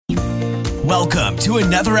Welcome to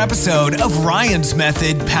another episode of Ryan's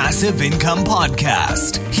Method Passive Income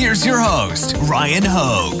Podcast. Here's your host, Ryan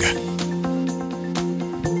Hogue.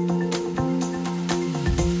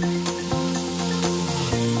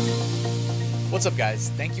 What's up, guys?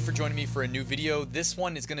 Thank you for joining me for a new video. This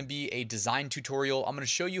one is going to be a design tutorial. I'm going to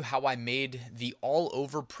show you how I made the all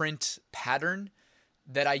over print pattern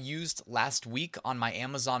that I used last week on my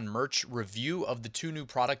Amazon merch review of the two new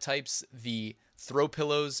product types, the throw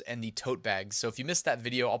pillows and the tote bags. So if you missed that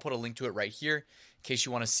video, I'll put a link to it right here in case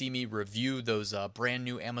you want to see me review those brand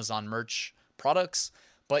new Amazon merch products.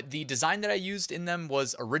 But the design that I used in them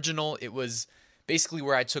was original. It was basically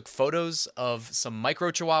where I took photos of some micro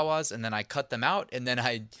chihuahuas and then I cut them out, and then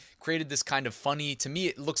I created this kind of funny, to me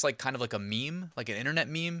it looks like kind of like a meme, like an internet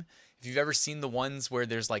meme. If you've ever seen the ones where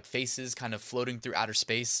there's like faces kind of floating through outer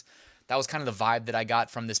space, that was kind of the vibe that I got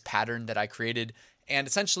from this pattern that I created. And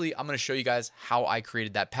essentially, I'm going to show you guys how I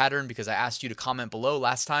created that pattern because I asked you to comment below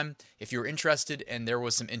last time if you were interested, and there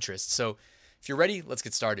was some interest. So if you're ready, let's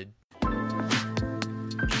get started.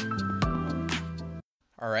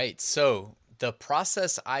 All right, so the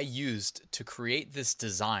process I used to create this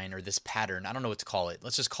design or this pattern, I don't know what to call it.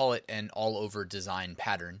 Let's just call it an all over design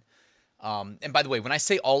pattern. And by the way, when I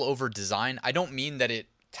say all over design, I don't mean that it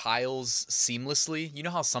tiles seamlessly. You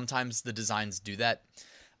know how sometimes the designs do that?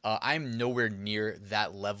 I'm nowhere near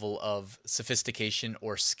that level of sophistication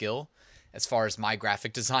or skill as far as my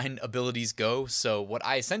graphic design abilities go. So what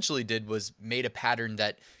I essentially did was made a pattern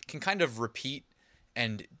that can kind of repeat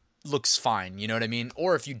and looks fine, you know what I mean?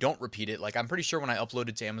 Or if you don't repeat it, like I'm pretty sure when I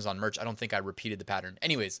uploaded to Amazon merch, I don't think I repeated the pattern.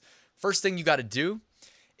 Anyways, first thing you got to do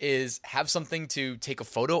is have something to take a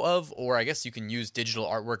photo of, or I guess you can use digital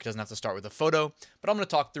artwork. It doesn't have to start with a photo, but I'm going to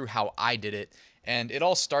talk through how I did it. And it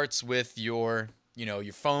all starts with your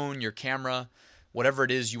phone, your camera, whatever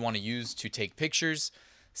it is you want to use to take pictures.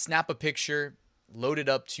 Snap a picture, load it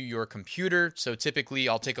up to your computer. So typically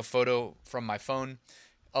I'll take a photo from my phone,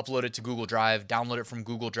 upload it to Google Drive, download it from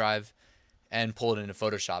Google Drive, and pull it into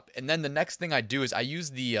Photoshop. And then the next thing I do is I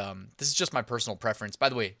use the, this is just my personal preference. By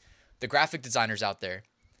the way, the graphic designers out there,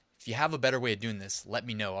 if you have a better way of doing this, let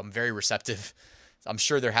me know. I'm very receptive. I'm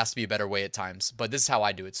sure there has to be a better way at times, but this is how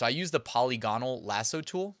I do it. So I use the polygonal lasso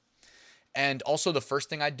tool. And also the first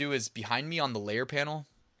thing I do is behind me on the layer panel,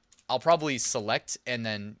 I'll probably select and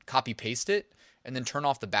then copy paste it and then turn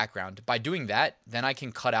off the background. By doing that, then I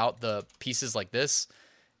can cut out the pieces like this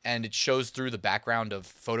and it shows through the background of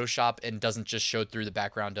Photoshop and doesn't just show through the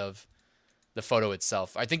background of the photo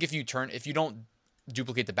itself. I think if you don't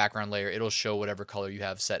duplicate the background layer, it'll show whatever color you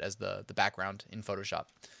have set as the background in Photoshop.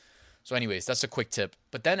 So anyways, that's a quick tip.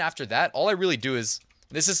 But then after that, all I really do is,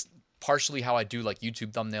 this is partially how I do like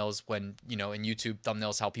YouTube thumbnails when, in YouTube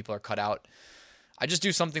thumbnails, how people are cut out. I just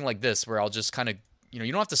do something like this where I'll just kind of, you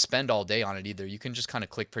don't have to spend all day on it either. You can just kind of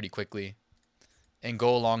click pretty quickly and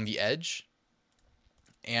go along the edge.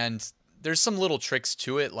 And there's some little tricks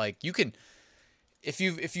to it. Like you can, if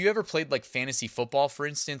you ever played like fantasy football, for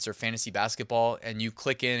instance, or fantasy basketball, and you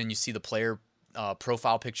click in and you see the player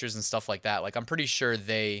profile pictures and stuff like that, like I'm pretty sure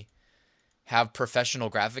they have professional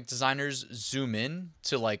graphic designers zoom in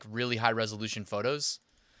to like really high resolution photos,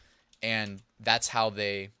 and that's how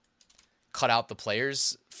they cut out the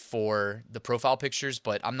players for the profile pictures.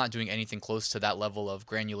 But I'm not doing anything close to that level of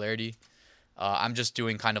granularity. I'm just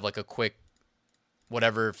doing kind of like a quick,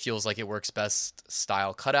 whatever feels like it works best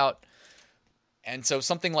style cutout. And so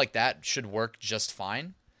something like that should work just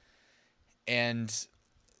fine. And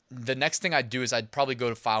the next thing I'd do is I'd probably go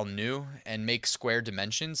to File New and make square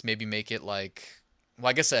dimensions. Maybe make it like, well,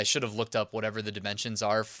 I guess I should have looked up whatever the dimensions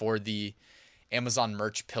are for the Amazon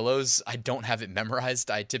merch pillows. I don't have it memorized.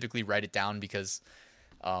 I typically write it down because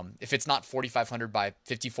if it's not 4,500 by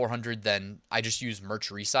 5,400, then I just use Merch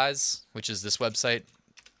Resize, which is this website.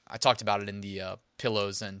 I talked about it in the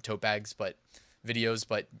pillows and tote bags videos,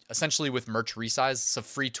 but essentially with Merch Resize, it's a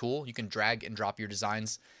free tool. You can drag and drop your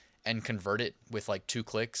designs and convert it with like 2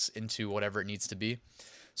 clicks into whatever it needs to be.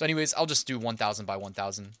 So anyways, I'll just do 1,000 by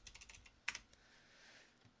 1,000.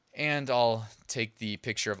 And I'll take the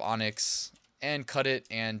picture of Onyx and cut it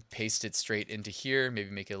and paste it straight into here. Maybe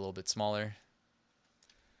make it a little bit smaller.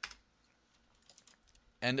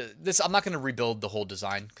 And this, I'm not going to rebuild the whole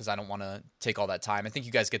design because I don't want to take all that time. I think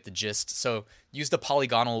you guys get the gist. So use the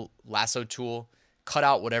polygonal lasso tool, cut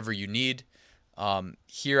out whatever you need.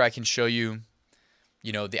 Here I can show you,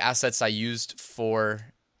 the assets I used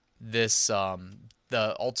for this,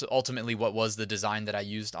 ultimately what was the design that I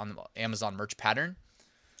used on the Amazon merch pattern.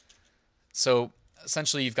 So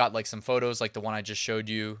essentially you've got like some photos like the one I just showed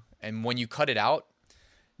you. And when you cut it out,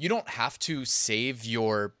 you don't have to save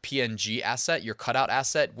your PNG asset, your cutout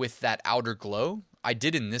asset, with that outer glow. I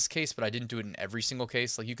did in this case, but I didn't do it in every single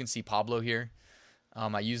case. Like you can see Pablo here.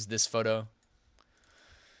 I used this photo.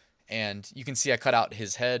 And you can see I cut out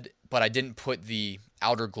his head, but I didn't put the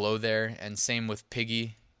outer glow there. And same with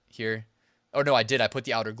Piggy here. Oh, no, I did. I put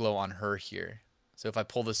the outer glow on her here. So if I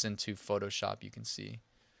pull this into Photoshop, you can see.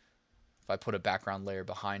 If I put a background layer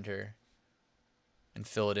behind her and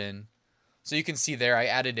fill it in. So you can see there I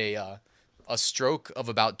added a stroke of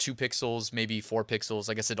about 2 pixels, maybe 4 pixels.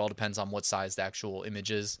 I guess it all depends on what size the actual image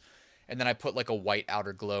is. And then I put like a white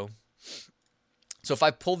outer glow. So if I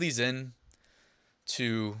pull these in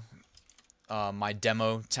to my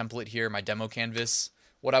demo template here, my demo canvas,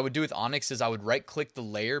 what I would do with Onyx is I would right click the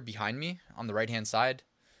layer behind me on the right hand side,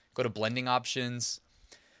 go to blending options.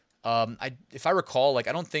 If I recall, like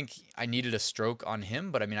I don't think I needed a stroke on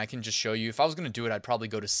him, but I mean I can just show you. If I was going to do it, I'd probably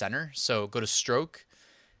go to center. So go to stroke,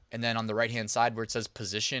 and then on the right hand side where it says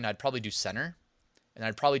position, I'd probably do center, and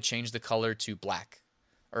I'd probably change the color to black,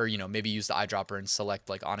 or maybe use the eyedropper and select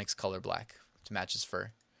like Onyx color black to match his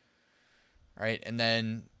fur. All right, and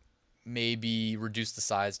then maybe reduce the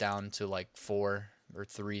size down to like 4 or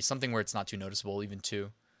 3, something where it's not too noticeable, even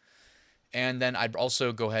 2. And then I'd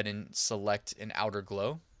also go ahead and select an outer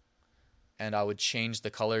glow, and I would change the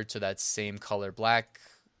color to that same color black.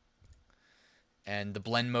 And the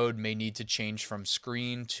blend mode may need to change from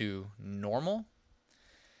screen to normal.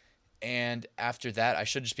 And after that, I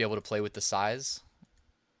should just be able to play with the size.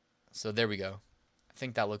 So there we go. I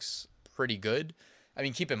think that looks pretty good. I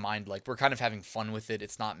mean, keep in mind, like, we're kind of having fun with it.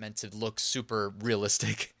 It's not meant to look super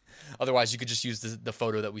realistic. Otherwise, you could just use the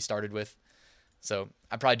photo that we started with. So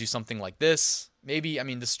I'd probably do something like this. Maybe, I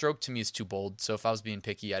mean, the stroke to me is too bold. So if I was being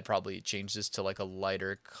picky, I'd probably change this to like a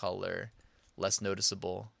lighter color, less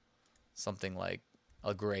noticeable. Something like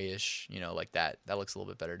a grayish, like that. That looks a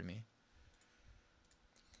little bit better to me.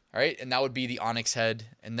 All right, and that would be the Onyx head.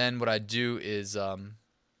 And then what I'd do is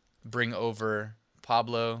bring over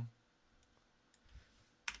Pablo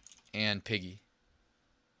and Piggy.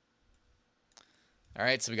 All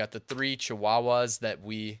right, so we got the 3 Chihuahuas that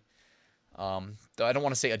we, though I don't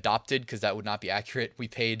want to say adopted because that would not be accurate. We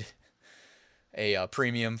paid a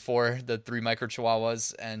premium for the 3 micro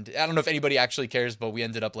Chihuahuas, and I don't know if anybody actually cares, but we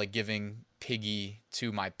ended up like giving Piggy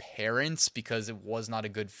to my parents because it was not a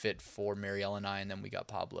good fit for Marielle and I, and then we got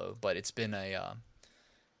Pablo. But it's been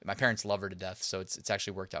my parents love her to death, so it's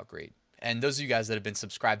actually worked out great. And those of you guys that have been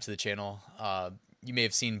subscribed to the channel, you may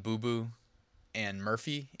have seen Boo Boo and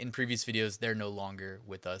Murphy in previous videos. They're no longer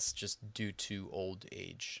with us just due to old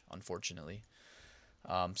age, unfortunately.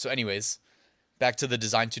 So anyways, back to the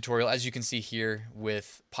design tutorial. As you can see here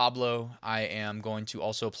with Pablo, I am going to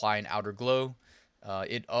also apply an outer glow.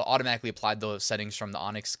 It automatically applied those settings from the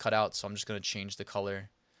Onyx cutout, so I'm just going to change the color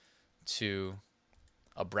to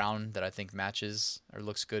a brown that I think matches or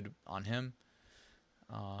looks good on him.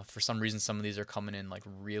 For some reason, some of these are coming in like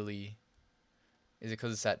really... Is it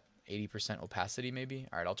because it's at 80% opacity maybe?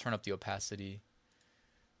 All right, I'll turn up the opacity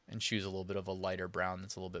and choose a little bit of a lighter brown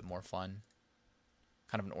that's a little bit more fun.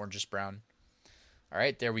 Kind of an orangish brown. All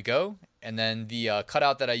right, there we go. And then the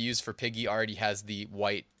cutout that I used for Piggy already has the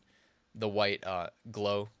white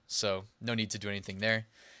glow, so no need to do anything there.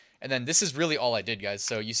 And then this is really all I did, guys.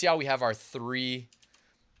 So you see how we have our 3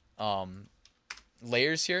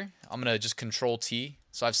 layers here? I'm going to just Control T.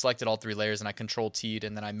 So I've selected all 3 layers and I Control T'd,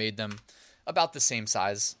 and then I made them about the same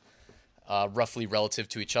size, roughly relative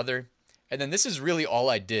to each other. And then this is really all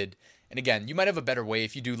I did. And again, you might have a better way.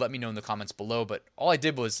 If you do, let me know in the comments below. But all I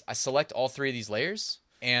did was I select all 3 of these layers,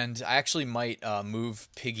 and I actually might move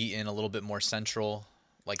Piggy in a little bit more central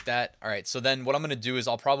like that. All right, so then what I'm going to do is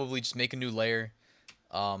I'll probably just make a new layer,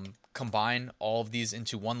 combine all of these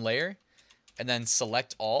into one layer, and then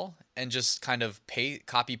select all and just kind of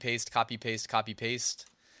copy paste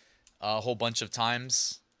a whole bunch of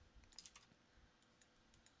times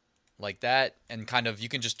like that. And kind of, you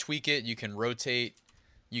can just tweak it, you can rotate,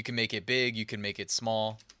 you can make it big, you can make it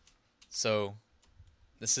small. So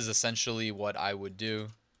this is essentially what I would do,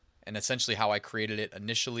 and essentially how I created it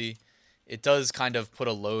initially. It does kind of put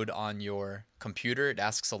a load on your computer. It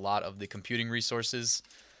asks a lot of the computing resources.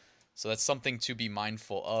 So that's something to be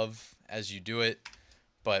mindful of as you do it.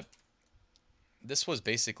 But this was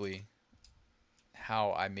basically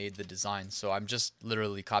how I made the design. So I'm just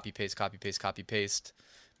literally copy paste,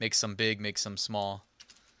 make some big, make some small,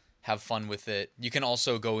 have fun with it. You can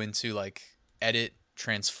also go into like edit,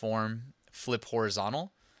 transform, flip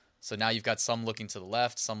horizontal. So now you've got some looking to the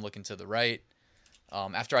left, some looking to the right.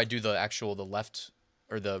 After I do the left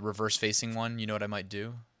or the reverse facing one, you know what I might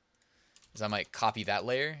do is I might copy that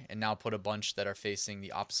layer and now put a bunch that are facing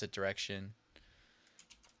the opposite direction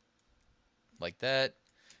like that.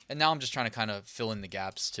 And now I'm just trying to kind of fill in the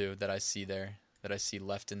gaps too that I see there, that I see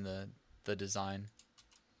left in the design,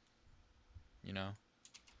 you know.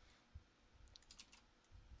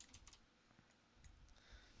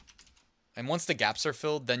 And once the gaps are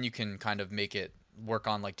filled, then you can kind of make it work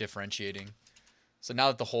on like differentiating. So now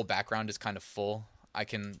that the whole background is kind of full, I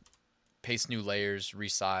can paste new layers,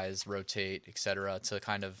 resize, rotate, etc. to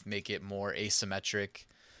kind of make it more asymmetric,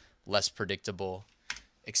 less predictable,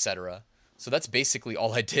 etc. So that's basically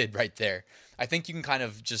all I did right there. I think you can kind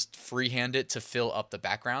of just freehand it to fill up the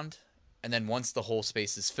background. And then once the whole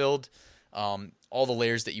space is filled, all the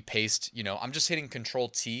layers that you paste, you know, I'm just hitting Control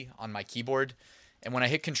T on my keyboard. And when I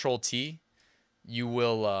hit Control T, you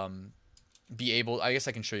will be able, I guess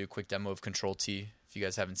I can show you a quick demo of Control T if you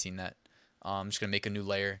guys haven't seen that. I'm just going to make a new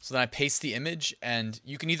layer. So then I paste the image, and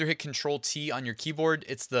you can either hit Control T on your keyboard.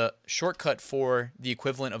 It's the shortcut for the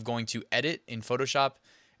equivalent of going to Edit in Photoshop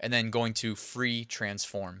and then going to Free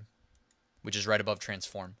Transform, which is right above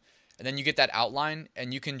Transform. And then you get that outline,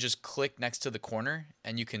 and you can just click next to the corner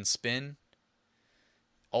and you can spin.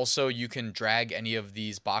 Also, you can drag any of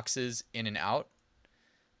these boxes in and out,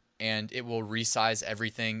 and it will resize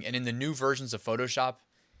everything. And in the new versions of Photoshop,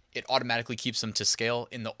 it automatically keeps them to scale.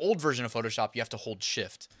 In the old version of Photoshop, you have to hold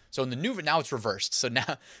Shift. So in the new, now it's reversed. So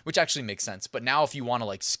now, which actually makes sense. But now if you want to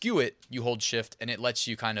like skew it, you hold Shift, and it lets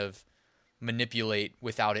you kind of manipulate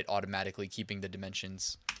without it automatically keeping the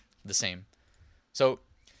dimensions the same. So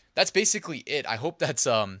that's basically it. I hope that's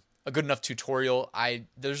a good enough tutorial.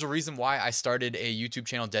 There's a reason why I started a YouTube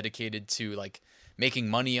channel dedicated to like making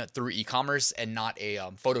money through e-commerce and not a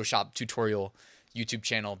Photoshop tutorial YouTube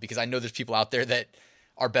channel, because I know there's people out there that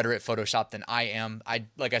are better at Photoshop than I am.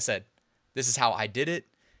 Like I said, this is how I did it.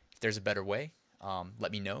 If there's a better way,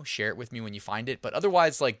 let me know. Share it with me when you find it. But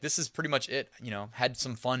otherwise, like, this is pretty much it. You know, had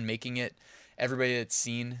some fun making it. Everybody that's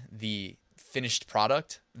seen the finished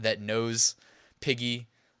product that knows Piggy,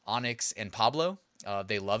 Onyx, and Pablo,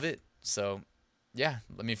 they love it. So yeah,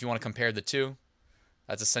 I mean, if you want to compare the two,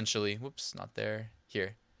 that's essentially, whoops, not there,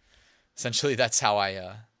 here. Essentially, that's how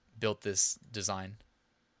I built this design.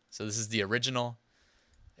 So this is the original,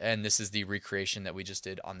 and this is the recreation that we just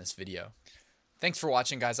did on this video. Thanks for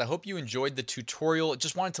watching, guys. I hope you enjoyed the tutorial.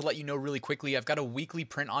 Just wanted to let you know really quickly, I've got a weekly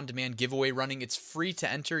print-on-demand giveaway running. It's free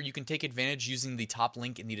to enter. You can take advantage using the top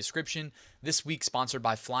link in the description. This week, sponsored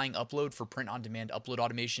by Flying Upload for print-on-demand upload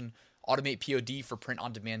automation, Automate POD for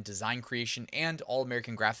print-on-demand design creation, and All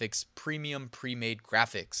American Graphics premium pre-made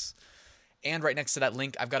graphics. And right next to that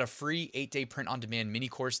link, I've got a free 8-day print-on-demand mini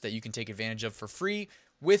course that you can take advantage of for free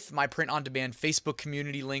with my print-on-demand Facebook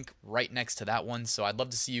community link right next to that one. So I'd love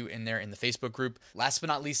to see you in there in the Facebook group. Last but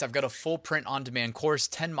not least, I've got a full print-on-demand course,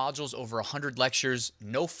 10 modules, over 100 lectures,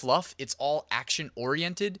 no fluff. It's all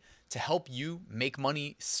action-oriented to help you make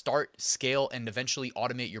money, start, scale, and eventually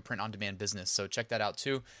automate your print-on-demand business. So check that out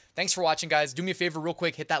too. Thanks for watching, guys. Do me a favor real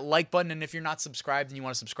quick, hit that like button. And if you're not subscribed and you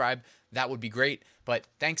want to subscribe, that would be great. But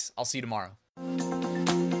thanks. I'll see you tomorrow.